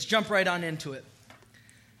jump right on into it.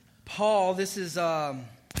 Paul, this is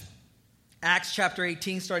Acts chapter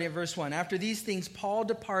 18, starting at verse 1. After these things, Paul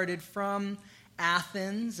departed from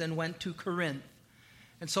Athens and went to Corinth.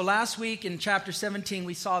 And so last week in chapter 17,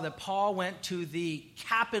 we saw that Paul went to the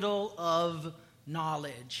capital of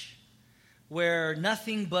knowledge, where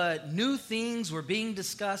nothing but new things were being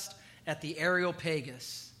discussed at the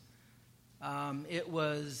Areopagus. It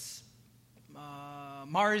was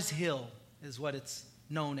Mars Hill is what it's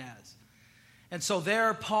known as. And so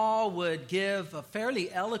there Paul would give a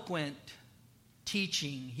fairly eloquent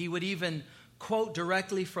teaching. He would even quote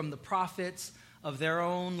directly from the prophets of their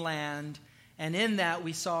own land. And in that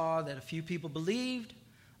we saw that a few people believed,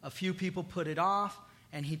 a few people put it off,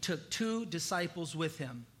 and he took 2 disciples with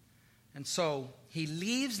him. And so he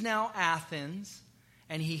leaves now Athens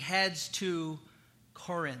and he heads to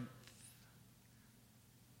Corinth.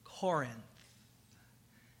 Corinth,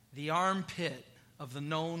 the armpit of the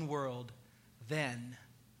known world then.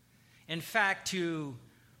 In fact, to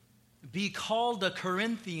be called a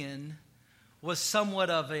Corinthian was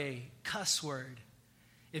somewhat of a cuss word.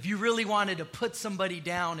 If you really wanted to put somebody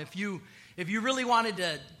down, if you really wanted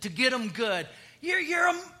to get them good,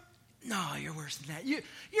 you're worse than that.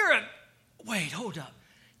 Wait, hold up.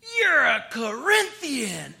 You're a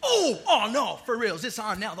Corinthian. Oh no, for real. Is this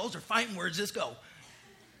on now? Those are fighting words. Let's go.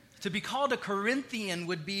 To be called a Corinthian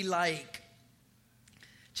would be like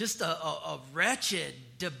just a wretched,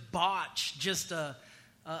 debauched, just an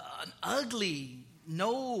ugly,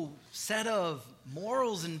 no set of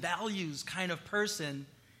morals and values kind of person.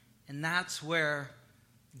 And that's where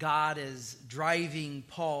God is driving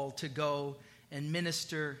Paul to go and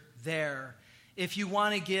minister there. If you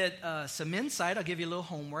want to get some insight, I'll give you a little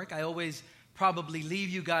homework. I always probably leave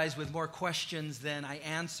you guys with more questions than I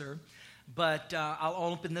answer. But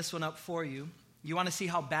I'll open this one up for you. You want to see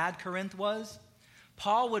how bad Corinth was?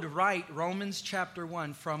 Paul would write Romans chapter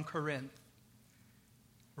 1 from Corinth.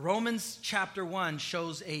 Romans chapter 1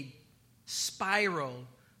 shows a spiral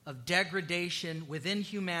of degradation within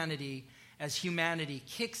humanity as humanity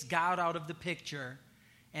kicks God out of the picture,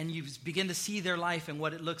 and you begin to see their life and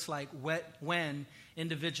what it looks like when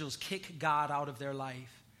individuals kick God out of their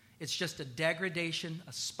life. It's just a degradation,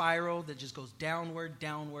 a spiral that just goes downward,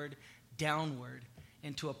 downward, downward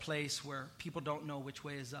into a place where people don't know which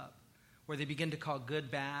way is up, where they begin to call good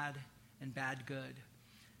bad and bad good.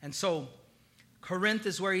 And so Corinth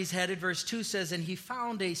is where he's headed. Verse 2 says, and he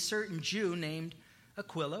found a certain Jew named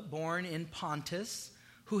Aquila, born in Pontus,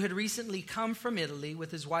 who had recently come from Italy with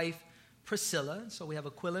his wife Priscilla. So we have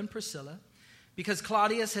Aquila and Priscilla, because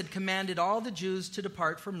Claudius had commanded all the Jews to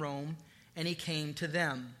depart from Rome, and he came to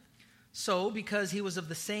them. So because he was of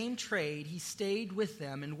the same trade, he stayed with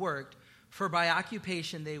them and worked, for by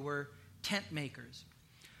occupation they were tent makers.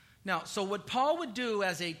 Now, so what Paul would do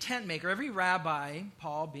as a tent maker, every rabbi,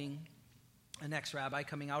 Paul being an ex-rabbi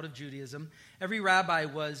coming out of Judaism, every rabbi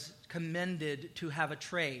was commended to have a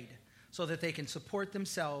trade so that they can support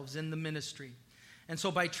themselves in the ministry. And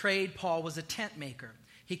so by trade, Paul was a tent maker.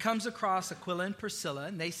 He comes across Aquila and Priscilla,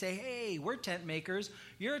 and they say, hey, we're tent makers.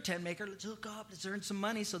 You're a tent maker. Let's hook up. Let's earn some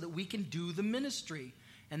money so that we can do the ministry.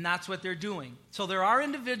 And that's what they're doing. So there are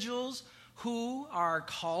individuals who are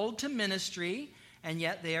called to ministry, and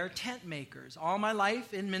yet they are tent makers. All my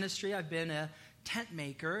life in ministry, I've been a tent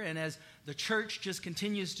maker, and as the church just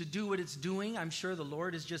continues to do what it's doing, I'm sure the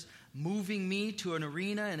Lord is just moving me to an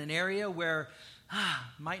arena and an area where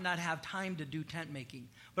might not have time to do tent making.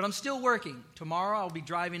 But I'm still working. Tomorrow I'll be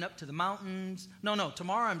driving up to the mountains.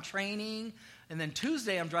 Tomorrow I'm training. And then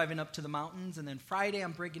Tuesday I'm driving up to the mountains. And then Friday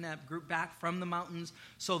I'm bringing that group back from the mountains.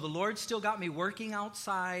 So the Lord still got me working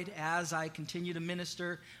outside as I continue to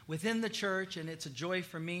minister within the church. And it's a joy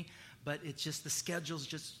for me. But it's just the schedule's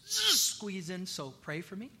just squeezing. So pray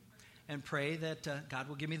for me. And pray that God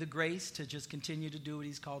will give me the grace to just continue to do what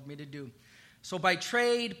he's called me to do. So by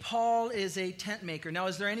trade, Paul is a tent maker. Now,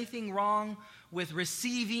 is there anything wrong with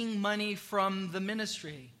receiving money from the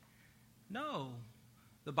ministry? No.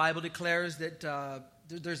 The Bible declares that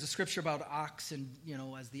there's a scripture about ox, and,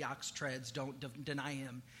 as the ox treads, don't deny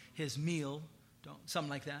him his meal.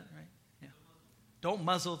 Something like that, right? Yeah. Don't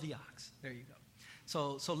muzzle the ox. There you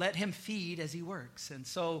go. So let him feed as he works. And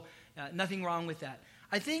so nothing wrong with that.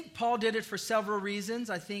 I think Paul did it for several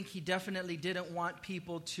reasons. I think he definitely didn't want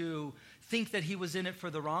people to think that he was in it for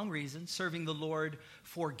the wrong reason, serving the Lord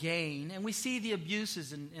for gain. And we see the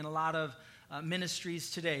abuses in a lot of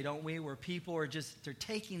ministries today, don't we? Where people are they're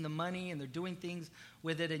taking the money and they're doing things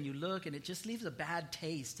with it, and you look and it just leaves a bad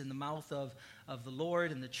taste in the mouth of the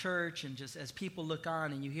Lord and the church. And just as people look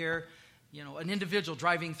on and you hear an individual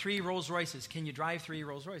driving 3 Rolls Royces. Can you drive 3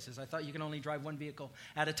 Rolls Royces? I thought you can only drive one vehicle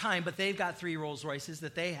at a time, but they've got 3 Rolls Royces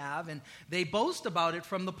that they have, and they boast about it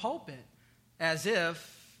from the pulpit as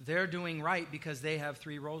if they're doing right because they have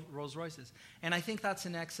 3 Rolls Royces. And I think that's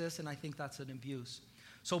an excess, and I think that's an abuse.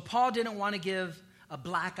 So Paul didn't want to give a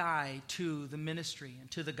black eye to the ministry and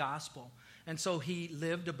to the gospel. And so he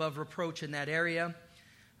lived above reproach in that area.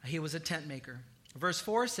 He was a tent maker. Verse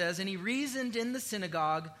 4 says, and he reasoned in the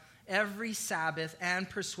synagogue every Sabbath and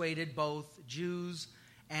persuaded both Jews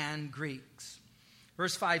and Greeks.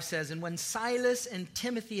 Verse 5 says, and when Silas and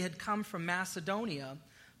Timothy had come from Macedonia,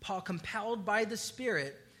 Paul, compelled by the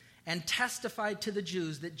Spirit, and testified to the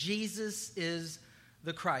Jews that Jesus is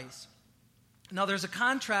the Christ. Now there's a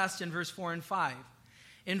contrast in verse 4 and 5.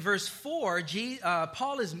 In verse 4,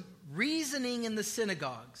 Paul is reasoning in the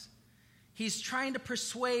synagogues. He's trying to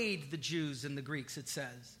persuade the Jews and the Greeks, it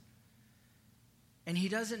says. And he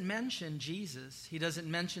doesn't mention Jesus. He doesn't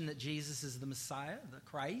mention that Jesus is the Messiah, the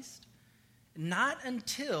Christ. Not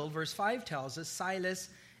until, verse 5 tells us, Silas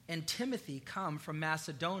and Timothy come from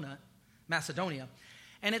Macedonia.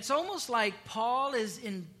 And it's almost like Paul is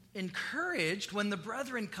encouraged when the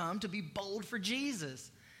brethren come to be bold for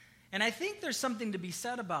Jesus. And I think there's something to be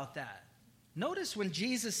said about that. Notice when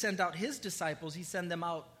Jesus sent out his disciples, he sent them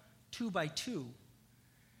out 2 by 2.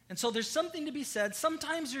 And so there's something to be said.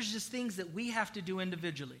 Sometimes there's just things that we have to do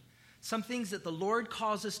individually. Some things that the Lord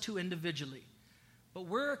calls us to individually. But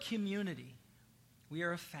we're a community. We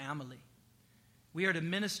are a family. We are to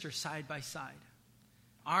minister side by side.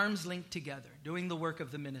 Arms linked together, doing the work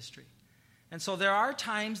of the ministry. And so there are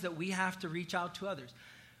times that we have to reach out to others.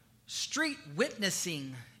 Street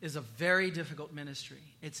witnessing is a very difficult ministry.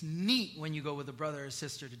 It's neat when you go with a brother or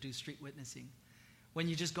sister to do street witnessing. When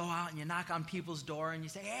you just go out and you knock on people's door and you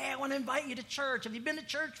say, hey, I want to invite you to church. Have you been to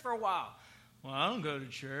church for a while? Well, I don't go to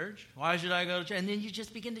church. Why should I go to church? And then you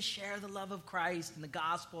just begin to share the love of Christ and the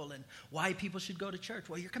gospel and why people should go to church.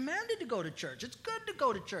 Well, you're commanded to go to church. It's good to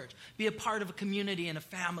go to church. Be a part of a community and a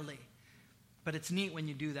family. But it's neat when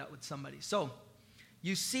you do that with somebody. So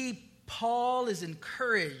you see, Paul is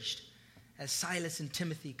encouraged as Silas and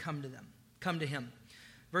Timothy come to him.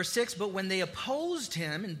 Verse 6, but when they opposed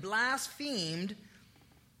him and blasphemed,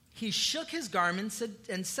 he shook his garments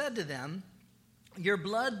and said to them, your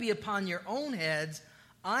blood be upon your own heads.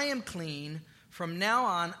 I am clean. From now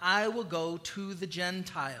on, I will go to the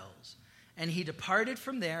Gentiles. And he departed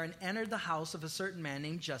from there and entered the house of a certain man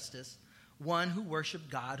named Justus, one who worshiped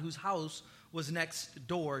God, whose house was next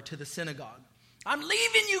door to the synagogue. I'm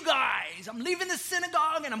leaving you guys. I'm leaving the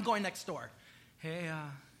synagogue and I'm going next door. Hey,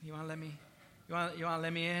 you want to let me? You want to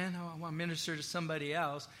let me in? I want to minister to somebody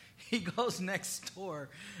else. He goes next door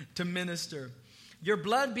to minister. Your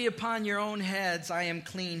blood be upon your own heads. I am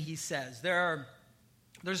clean, he says. There's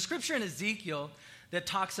a scripture in Ezekiel that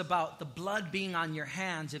talks about the blood being on your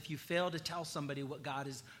hands if you fail to tell somebody what God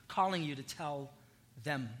is calling you to tell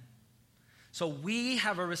them. So we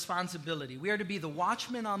have a responsibility. We are to be the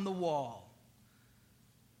watchmen on the wall.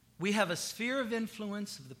 We have a sphere of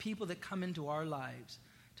influence of the people that come into our lives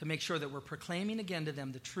to make sure that we're proclaiming again to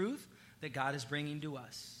them the truth that God is bringing to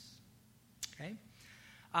us. Okay?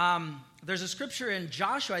 There's a scripture in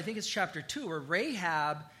Joshua, I think it's chapter 2, where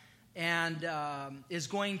Rahab is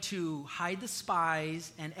going to hide the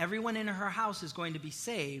spies, and everyone in her house is going to be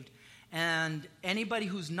saved. And anybody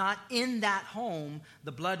who's not in that home,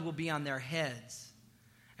 the blood will be on their heads.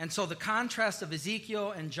 And so the contrast of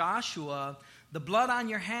Ezekiel and Joshua, the blood on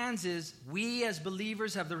your hands is we as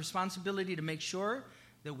believers have the responsibility to make sure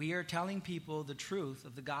that we are telling people the truth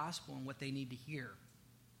of the gospel and what they need to hear.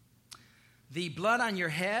 The blood on your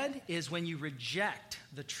head is when you reject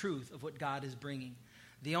the truth of what God is bringing.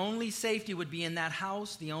 The only safety would be in that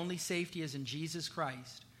house. The only safety is in Jesus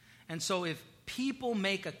Christ. And so if people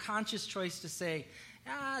make a conscious choice to say,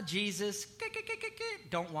 Jesus,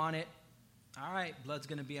 don't want it, all right, blood's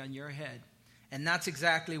going to be on your head. And that's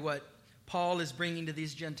exactly what Paul is bringing to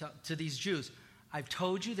these Jews. I've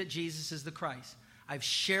told you that Jesus is the Christ. I've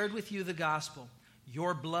shared with you the gospel.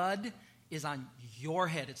 Your blood is on your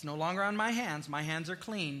head. It's no longer on my hands. My hands are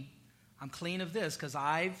clean. I'm clean of this because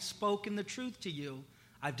I've spoken the truth to you.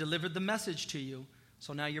 I've delivered the message to you.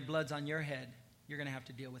 So now your blood's on your head. You're going to have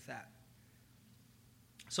to deal with that.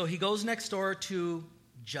 So he goes next door to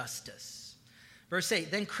Justus. Verse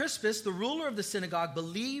 8, then Crispus, the ruler of the synagogue,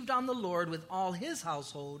 believed on the Lord with all his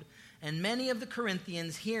household, and many of the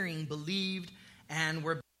Corinthians, hearing, believed and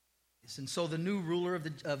were baptized. And so the new ruler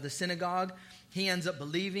of the synagogue, he ends up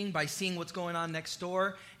believing by seeing what's going on next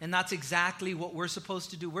door, and that's exactly what we're supposed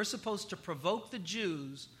to do. We're supposed to provoke the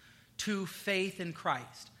Jews to faith in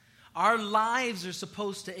Christ. Our lives are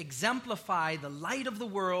supposed to exemplify the light of the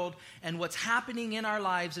world and what's happening in our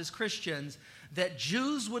lives as Christians, that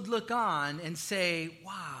Jews would look on and say,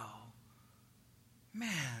 wow,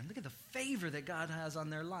 man, look at the favor that God has on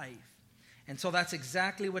their life. And so that's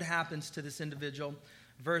exactly what happens to this individual.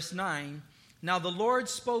 Verse 9, now the Lord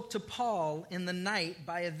spoke to Paul in the night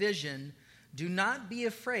by a vision. Do not be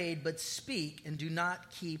afraid, but speak, and do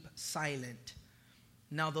not keep silent.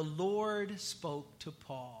 Now the Lord spoke to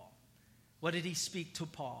Paul. What did he speak to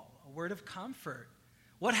Paul? A word of comfort.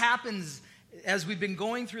 What happens as we've been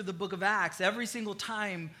going through the book of Acts? Every single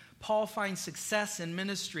time Paul finds success in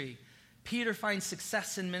ministry, Peter finds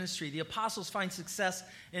success in ministry, the apostles find success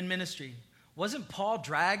in ministry. Wasn't Paul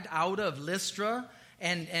dragged out of Lystra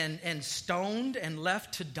and stoned and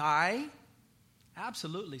left to die?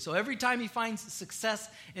 Absolutely. So every time he finds success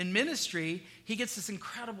in ministry, he gets this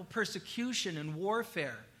incredible persecution and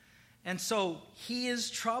warfare. And so he is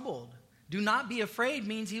troubled. Do not be afraid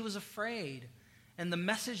means he was afraid. And the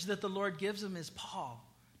message that the Lord gives him is, Paul,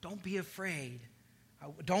 don't be afraid.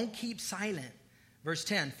 Don't keep silent. Verse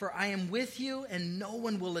 10, for I am with you and no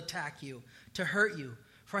one will attack you to hurt you.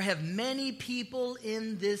 For I have many people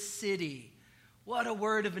in this city. What a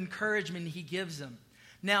word of encouragement he gives them.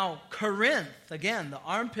 Now, Corinth, again, the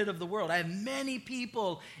armpit of the world. I have many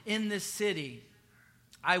people in this city.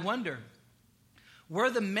 I wonder,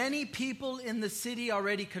 were the many people in the city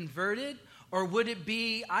already converted? Or would it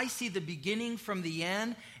be, I see the beginning from the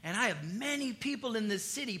end, and I have many people in this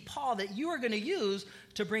city, Paul, that you are going to use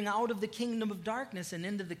to bring out of the kingdom of darkness and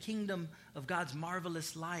into the kingdom of God's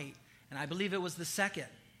marvelous light. And I believe it was the second.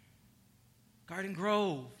 Garden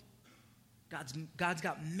Grove. God's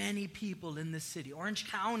got many people in this city.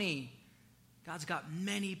 Orange County. God's got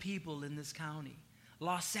many people in this county.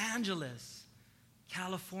 Los Angeles.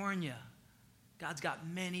 California. God's got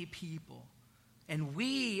many people. And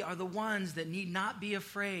we are the ones that need not be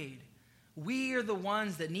afraid. We are the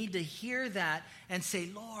ones that need to hear that and say,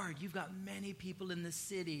 Lord, you've got many people in this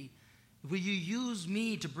city. Will you use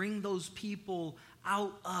me to bring those people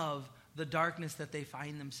out of the darkness that they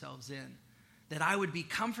find themselves in? That I would be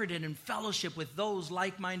comforted in fellowship with those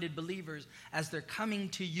like-minded believers as they're coming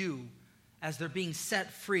to you, as they're being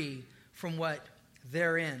set free from what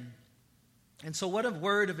they're in. And so what a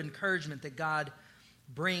word of encouragement that God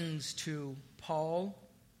brings to Paul.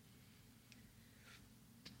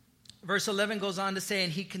 Verse 11 goes on to say,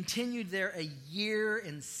 and he continued there 1 year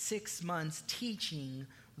and 6 months teaching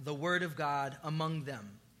the word of God among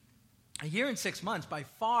them. 1 year and 6 months, by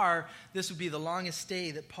far, this would be the longest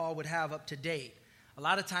stay that Paul would have up to date. A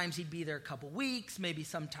lot of times he'd be there a couple weeks, maybe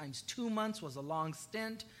sometimes 2 months was a long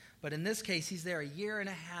stint. But in this case, he's there 1.5 years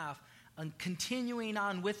and continuing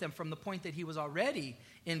on with them from the point that he was already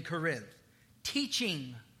in Corinth,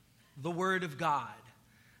 teaching the word of God.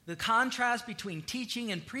 The contrast between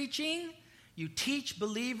teaching and preaching, you teach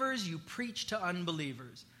believers, you preach to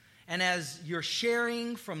unbelievers. And as you're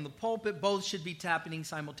sharing from the pulpit, both should be happening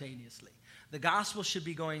simultaneously. The gospel should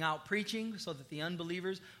be going out preaching so that the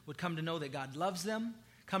unbelievers would come to know that God loves them,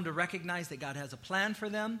 come to recognize that God has a plan for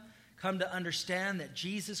them, come to understand that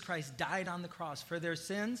Jesus Christ died on the cross for their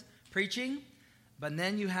sins, preaching. But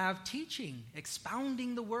then you have teaching,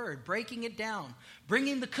 expounding the word, breaking it down,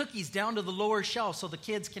 bringing the cookies down to the lower shelf so the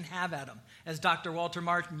kids can have at them, as Dr. Walter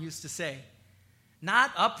Martin used to say.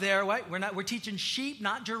 Not up there, right? We're teaching sheep,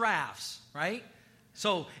 not giraffes, right?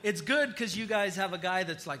 So it's good because you guys have a guy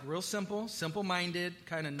that's like real simple, simple-minded,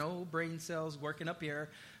 kind of no brain cells working up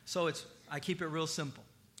here. So I keep it real simple,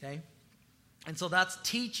 okay? And so that's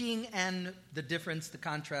teaching and the difference, the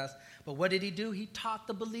contrast. But what did he do? He taught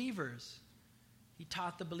the believers. He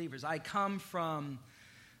taught the believers. I come from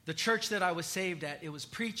the church that I was saved at. It was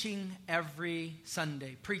preaching every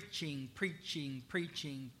Sunday. Preaching, preaching,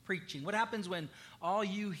 preaching, preaching. What happens when all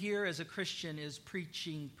you hear as a Christian is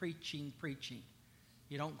preaching, preaching, preaching?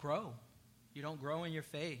 You don't grow. You don't grow in your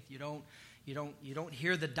faith. You don't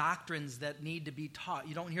hear the doctrines that need to be taught.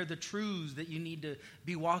 You don't hear the truths that you need to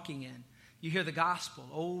be walking in. You hear the gospel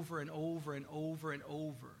over and over and over and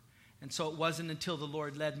over. And so it wasn't until the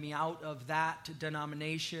Lord led me out of that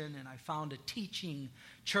denomination and I found a teaching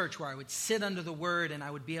church where I would sit under the word and I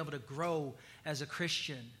would be able to grow as a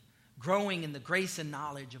Christian, growing in the grace and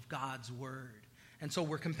knowledge of God's word. And so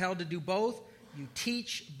we're compelled to do both. You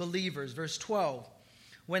teach believers. Verse 12,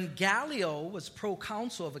 when Gallio was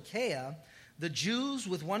proconsul of Achaia, the Jews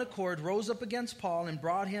with one accord rose up against Paul and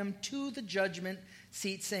brought him to the judgment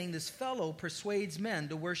seat, saying, this fellow persuades men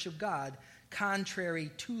to worship God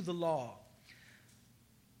contrary to the law.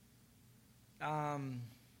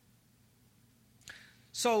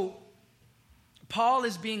 So Paul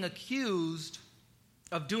is being accused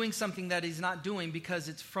of doing something that he's not doing, because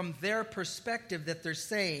it's from their perspective that they're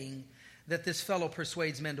saying that this fellow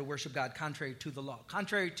persuades men to worship God contrary to the law.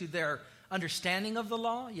 Contrary to their understanding of the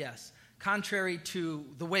law, yes. Contrary to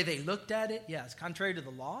the way they looked at it, yes. Contrary to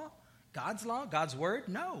the law, God's word,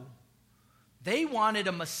 no. They wanted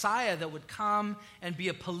a Messiah that would come and be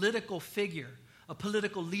a political figure, a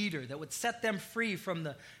political leader that would set them free from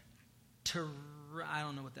the I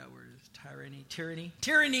don't know what that word is,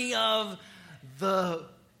 tyranny of the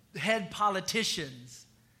head politicians.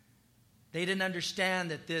 They didn't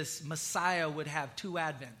understand that this Messiah would have two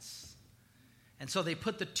advents. And so they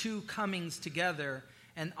put the two comings together,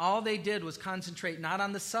 and all they did was concentrate not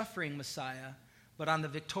on the suffering Messiah, but on the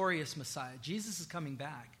victorious Messiah. Jesus is coming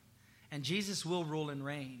back, and Jesus will rule and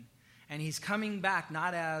reign. And he's coming back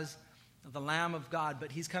not as the Lamb of God,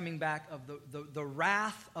 but he's coming back of the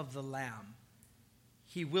wrath of the Lamb.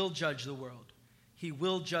 He will judge the world. He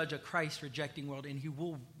will judge a Christ-rejecting world, and he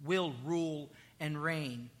will rule and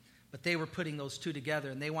reign. But they were putting those two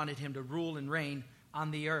together, and they wanted him to rule and reign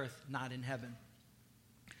on the earth, not in heaven.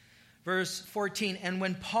 Verse 14, and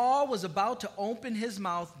when Paul was about to open his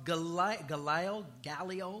mouth,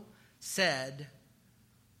 Gallio said,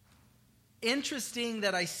 interesting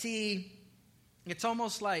that I see, it's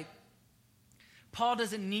almost like Paul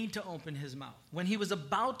doesn't need to open his mouth. When he was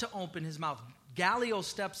about to open his mouth, Gallio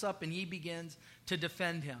steps up and he begins to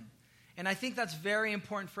defend him. And I think that's very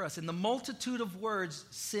important for us. In the multitude of words,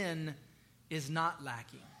 sin is not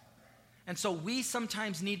lacking. And so we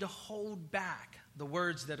sometimes need to hold back the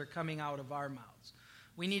words that are coming out of our mouths.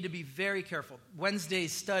 We need to be very careful.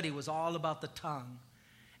 Wednesday's study was all about the tongue.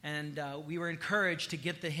 And we were encouraged to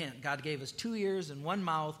get the hint. God gave us 2 ears and 1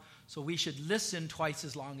 mouth, so we should listen twice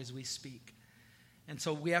as long as we speak. And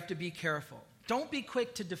so we have to be careful. Don't be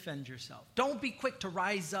quick to defend yourself. Don't be quick to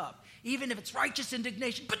rise up, even if it's righteous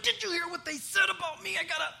indignation. But did you hear what they said about me?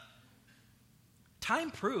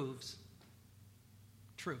 Time proves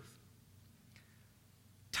truth.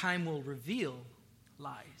 Time will reveal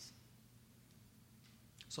lies.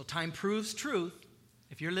 So time proves truth.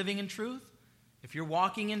 If you're living in truth, if you're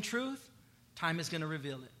walking in truth, time is going to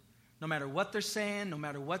reveal it. No matter what they're saying, no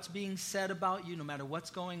matter what's being said about you, no matter what's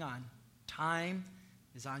going on, time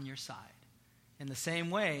is on your side. In the same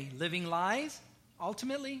way, living lies,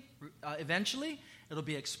 ultimately, eventually, it'll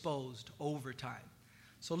be exposed over time.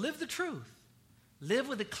 So live the truth. Live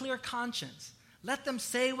with a clear conscience. Let them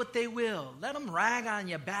say what they will. Let them rag on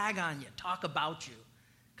you, bag on you, talk about you.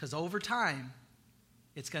 Because over time,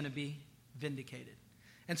 it's going to be vindicated.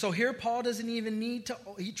 And so here Paul doesn't even need to,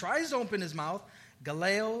 he tries to open his mouth.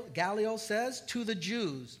 Gallio says, to the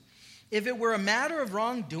Jews, if it were a matter of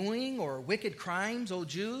wrongdoing or wicked crimes, O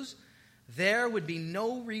Jews, there would be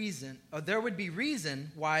reason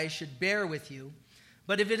why I should bear with you.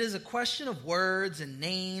 But if it is a question of words and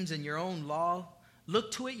names and your own law,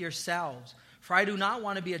 look to it yourselves, for I do not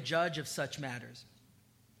want to be a judge of such matters.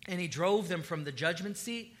 And he drove them from the judgment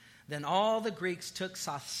seat. Then all the Greeks took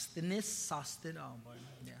Sosthenes,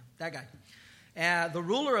 the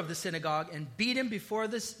ruler of the synagogue, and beat him before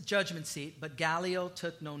this judgment seat. But Gallio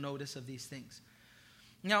took no notice of these things.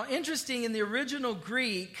 Now, interesting, in the original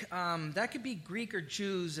Greek, that could be Greek or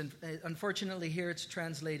Jews, and unfortunately here it's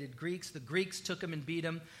translated Greeks. The Greeks took him and beat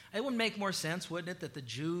him. It would make more sense, wouldn't it, that the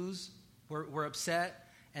Jews were upset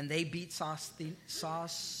and they beat Sosthenes,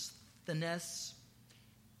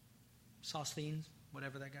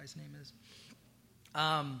 whatever that guy's name is.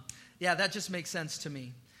 That just makes sense to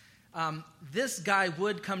me. This guy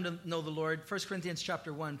would come to know the Lord. 1 Corinthians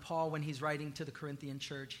chapter 1, Paul, when he's writing to the Corinthian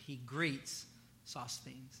church, he greets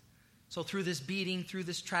Sosthenes. So through this beating, through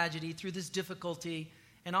this tragedy, through this difficulty,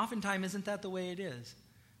 and oftentimes isn't that the way it is?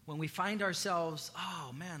 When we find ourselves,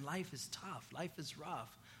 oh man, life is tough, life is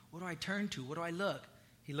rough. What do I turn to? What do I look?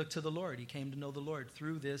 He looked to the Lord. He came to know the Lord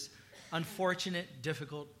through this unfortunate,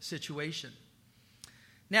 difficult situation.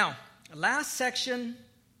 Now, last section,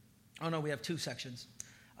 we have 2 sections.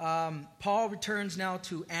 Paul returns now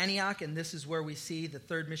to Antioch, and this is where we see the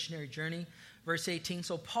third missionary journey. Verse 18,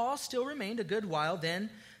 so Paul still remained a good while.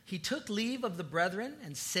 Then he took leave of the brethren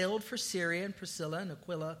and sailed for Syria, and Priscilla and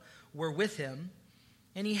Aquila were with him.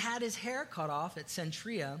 And he had his hair cut off at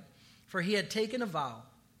Cenchrea, for he had taken a vow.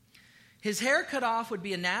 His hair cut off would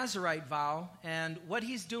be a Nazirite vow, and what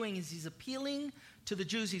he's doing is he's appealing to the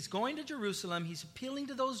Jews. He's going to Jerusalem. He's appealing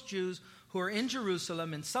to those Jews who are in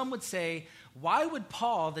Jerusalem, and some would say, why would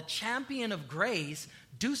Paul, the champion of grace,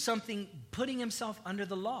 do something putting himself under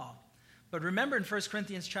the law? But remember in 1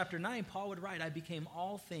 Corinthians chapter 9, Paul would write, I became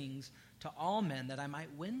all things to all men that I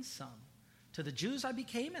might win some. To the Jews I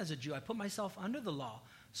became as a Jew. I put myself under the law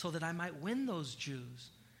so that I might win those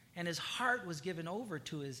Jews. And his heart was given over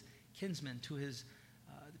to his kinsmen, to his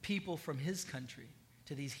people from his country,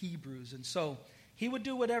 to these Hebrews. And so he would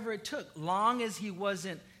do whatever it took, long as he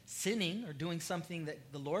wasn't sinning or doing something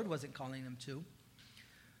that the Lord wasn't calling him to.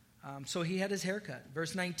 So he had his hair cut.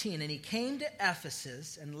 Verse 19, and he came to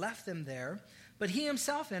Ephesus and left them there, but he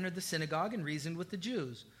himself entered the synagogue and reasoned with the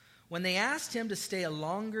Jews. When they asked him to stay a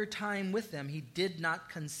longer time with them, he did not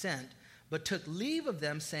consent, but took leave of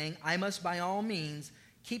them, saying, I must by all means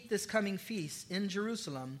keep this coming feast in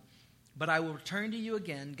Jerusalem, but I will return to you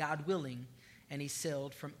again, God willing. And he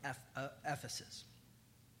sailed from Ephesus.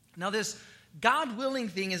 Now this God willing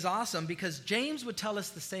thing is awesome because James would tell us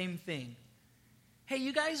the same thing. Hey,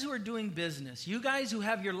 you guys who are doing business, you guys who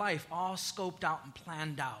have your life all scoped out and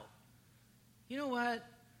planned out, you know what?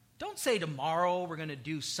 Don't say tomorrow we're going to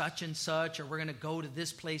do such and such or we're going to go to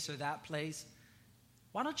this place or that place.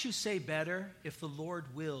 Why don't you say better, if the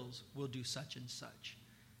Lord wills, we'll do such and such?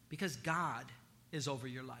 Because God is over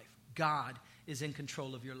your life. God is in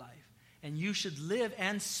control of your life. And you should live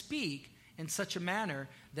and speak in such a manner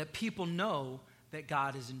that people know that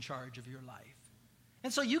God is in charge of your life.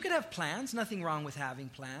 And so you can have plans, nothing wrong with having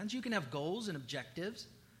plans. You can have goals and objectives,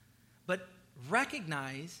 but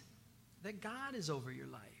recognize that God is over your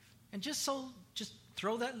life. And just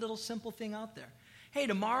throw that little simple thing out there. Hey,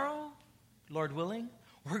 tomorrow, Lord willing,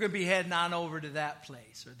 we're going to be heading on over to that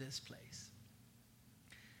place or this place.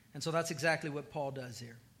 And so that's exactly what Paul does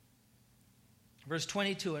here. Verse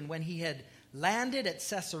 22, and when he had landed at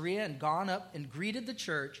Caesarea and gone up and greeted the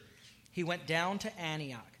church, he went down to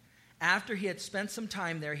Antioch. After he had spent some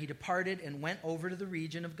time there, he departed and went over to the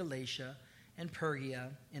region of Galatia and Phrygia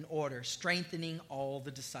in order, strengthening all the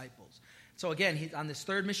disciples. So again, he's on this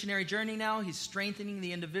third missionary journey now. He's strengthening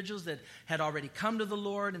the individuals that had already come to the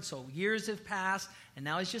Lord. And so years have passed, and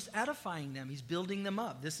now he's just edifying them. He's building them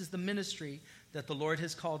up. This is the ministry that the Lord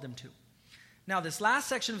has called him to. Now, this last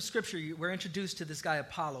section of Scripture, we're introduced to this guy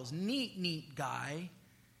Apollos. Neat guy.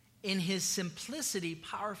 In his simplicity,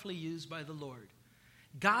 powerfully used by the Lord.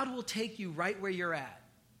 God will take you right where you're at.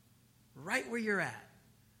 Right where you're at.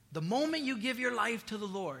 The moment you give your life to the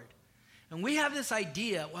Lord. And we have this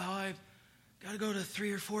idea, well, I've got to go to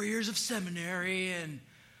 3 or 4 years of seminary, and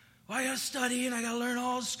I got to study, and I got to learn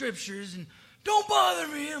all the Scriptures, and don't bother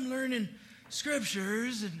me, I'm learning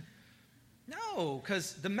Scriptures. And no,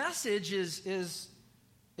 because the message is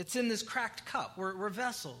it's in this cracked cup. We're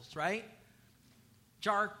vessels, right?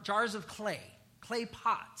 Jars of clay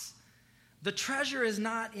pots. The treasure is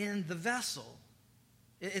not in the vessel.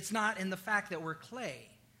 It's not in the fact that we're clay.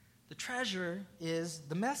 The treasure is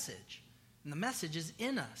the message. And the message is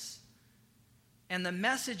in us. And the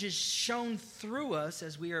message is shown through us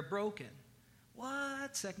as we are broken.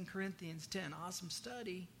 What? 2 Corinthians 10. Awesome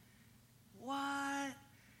study. What?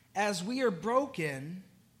 As we are broken,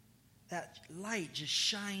 that light just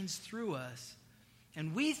shines through us.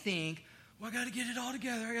 And we think, well, I got to get it all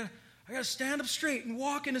together. I got to stand up straight and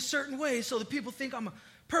walk in a certain way so that people think I'm a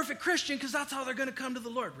perfect Christian because that's how they're going to come to the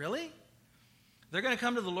Lord. Really? They're going to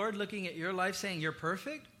come to the Lord looking at your life saying you're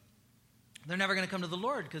perfect? They're never going to come to the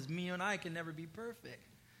Lord because you and I can never be perfect.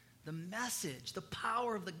 The message, the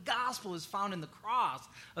power of the gospel is found in the cross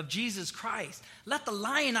of Jesus Christ. Let the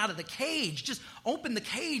lion out of the cage. Just open the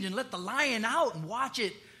cage and let the lion out and watch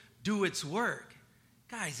it do its work.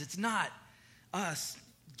 Guys, it's not us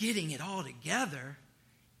getting it all together.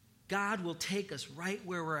 God will take us right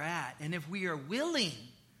where we're at. And if we are willing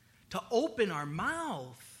to open our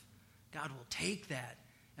mouth, God will take that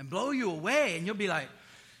and blow you away. And you'll be like,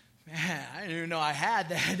 man, I didn't even know I had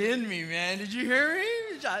that in me, man. Did you hear me?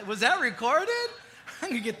 Was that recorded? I'm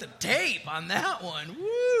going to get the tape on that one.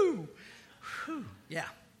 Woo! Whew. Yeah.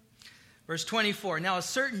 Verse 24. Now a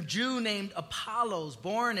certain Jew named Apollos,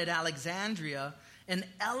 born at Alexandria, an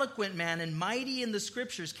eloquent man and mighty in the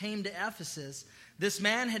Scriptures, came to Ephesus. This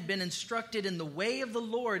man had been instructed in the way of the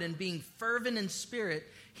Lord, and being fervent in spirit,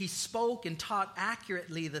 he spoke and taught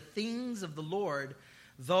accurately the things of the Lord,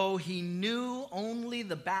 though he knew only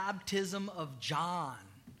the baptism of John.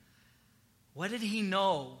 What did he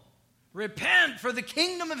know? Repent, for the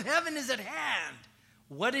kingdom of heaven is at hand.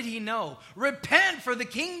 What did he know? Repent, for the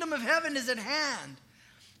kingdom of heaven is at hand.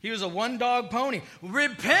 He was a one-dog pony.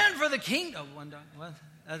 Repent, for the kingdom. One dog. What?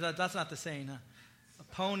 That's not the saying, huh? A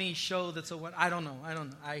pony show that's a one. I don't know.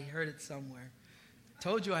 I heard it somewhere.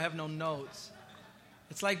 Told you I have no notes.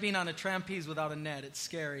 It's like being on a trapeze without a net. It's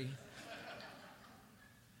scary.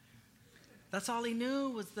 That's all he knew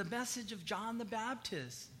was the message of John the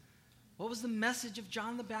Baptist. What was the message of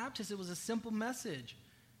John the Baptist? It was a simple message.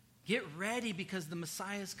 Get ready because the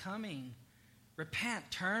Messiah is coming. Repent.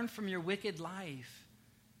 Turn from your wicked life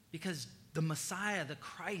because the Messiah, the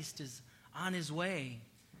Christ, is on his way.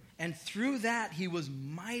 And through that, he was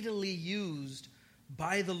mightily used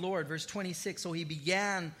by the Lord. Verse 26, so he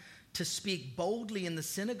began to speak boldly in the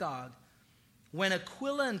synagogue. When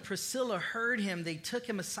Aquila and Priscilla heard him, they took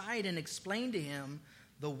him aside and explained to him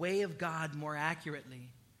the way of God more accurately.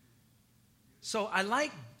 So I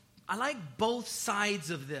like both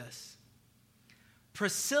sides of this.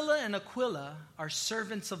 Priscilla and Aquila are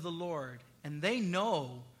servants of the Lord, and they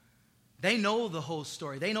know the whole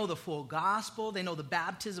story. They know the full gospel. They know the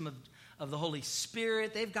baptism of the Holy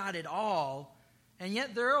Spirit. They've got it all. And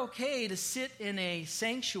yet they're okay to sit in a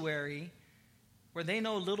sanctuary where they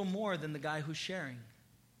know a little more than the guy who's sharing.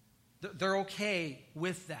 They're okay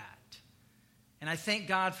with that. And I thank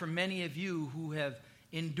God for many of you who have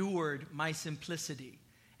endured my simplicity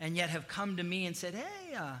and yet have come to me and said,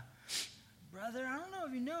 hey, brother, I don't know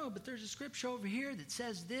if you know, but there's a scripture over here that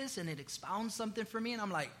says this, and it expounds something for me. And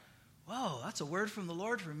I'm like, whoa, that's a word from the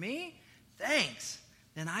Lord for me? Thanks.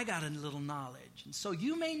 Then I got a little knowledge. And so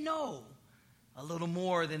you may know a little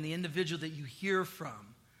more than the individual that you hear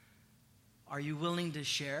from. Are you willing to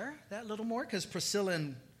share that little more? Because Aquila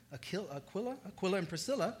and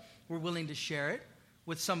Priscilla were willing to share it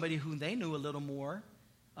with somebody who they knew a little more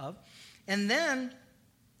of. And then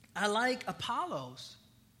I like Apollos.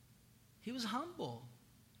 He was humble.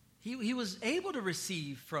 He was able to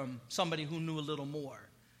receive from somebody who knew a little more.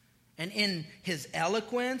 And in his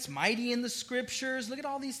eloquence, mighty in the scriptures, look at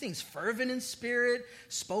all these things. Fervent in spirit,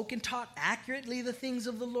 spoke and taught accurately the things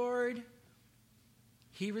of the Lord.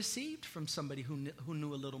 He received from somebody who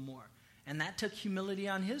knew a little more. And that took humility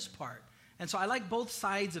on his part. And so I like both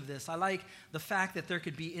sides of this. I like the fact that there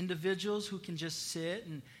could be individuals who can just sit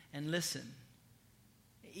and listen.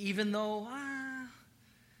 Even though,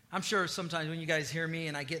 I'm sure sometimes when you guys hear me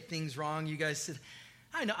and I get things wrong, you guys said,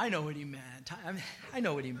 I know what he meant. I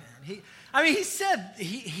know what he meant. He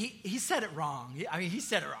said it wrong. He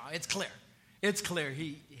said it wrong. It's clear. It's clear.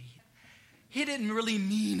 He didn't really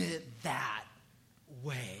mean it that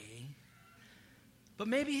way. But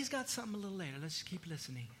maybe he's got something a little later. Let's just keep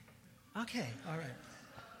listening. Okay, all right.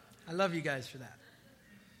 I love you guys for that.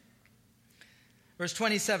 Verse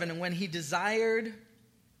 27, and when he desired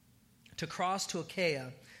to cross to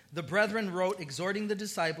Achaia, the brethren wrote exhorting the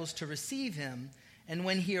disciples to receive him. And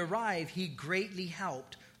when he arrived, he greatly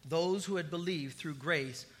helped those who had believed through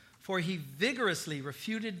grace, for he vigorously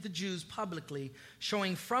refuted the Jews publicly,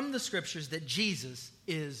 showing from the scriptures that Jesus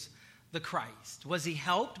is the Christ. Was he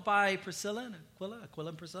helped by Priscilla and Aquila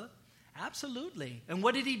and Priscilla? Absolutely. And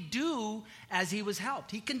what did he do as he was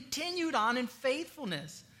helped? He continued on in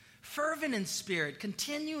faithfulness, fervent in spirit,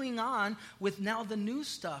 continuing on with now the new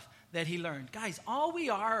stuff that he learned. Guys, all we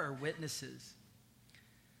are witnesses.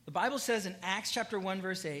 The Bible says in Acts chapter 1,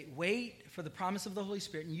 verse 8, wait for the promise of the Holy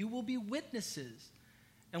Spirit, and you will be witnesses.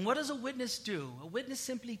 And what does a witness do? A witness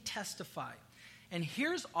simply testify. And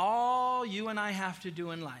here's all you and I have to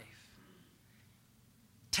do in life.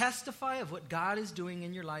 Testify of what God is doing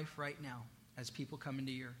in your life right now as people come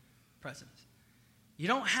into your presence. You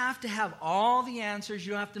don't have to have all the answers.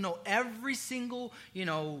 You don't have to know every single,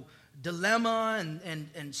 dilemma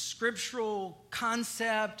and scriptural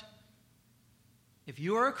concept. If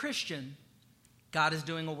you are a Christian, God is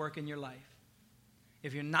doing a work in your life.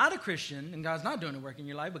 If you're not a Christian, and God's not doing a work in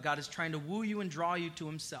your life, but God is trying to woo you and draw you to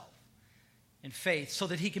himself in faith so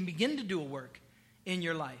that he can begin to do a work in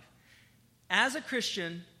your life. As a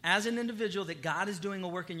Christian, as an individual that God is doing a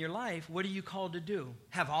work in your life, what are you called to do?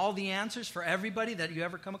 Have all the answers for everybody that you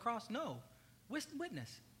ever come across? No.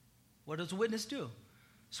 Witness. What does a witness do?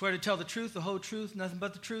 Swear to tell the truth, the whole truth, nothing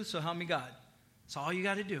but the truth, so help me God. That's all you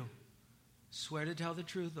got to do. Swear to tell the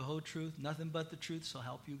truth, the whole truth, nothing but the truth, so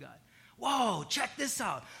help you God. Whoa, check this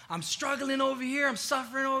out. I'm struggling over here, I'm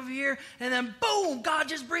suffering over here, and then boom, God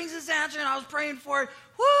just brings this answer, and I was praying for it.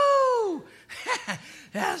 Woo!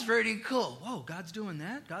 That's pretty cool. Whoa, God's doing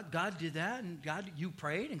that. God did that, and God, you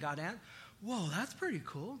prayed, and God answered. Whoa, that's pretty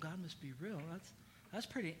cool. God must be real. That's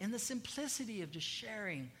pretty. And the simplicity of just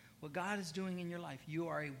sharing what God is doing in your life. You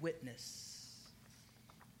are a witness.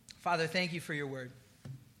 Father, thank you for your word.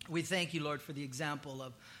 We thank you, Lord, for the example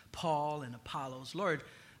of Paul and Apollos. Lord,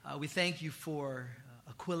 we thank you for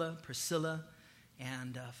Aquila, Priscilla,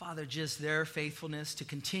 and Father, just their faithfulness to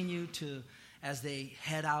continue to, as they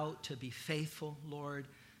head out, to be faithful, Lord,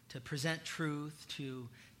 to present truth, to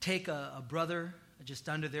take a brother just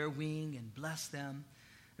under their wing and bless them.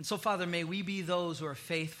 And so, Father, may we be those who are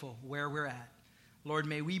faithful where we're at. Lord,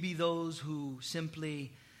 may we be those who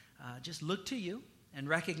simply just look to you and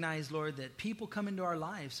recognize, Lord, that people come into our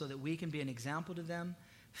lives so that we can be an example to them,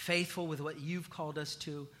 faithful with what you've called us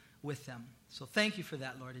to with them. So thank you for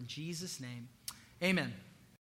that, Lord, in Jesus' name. Amen.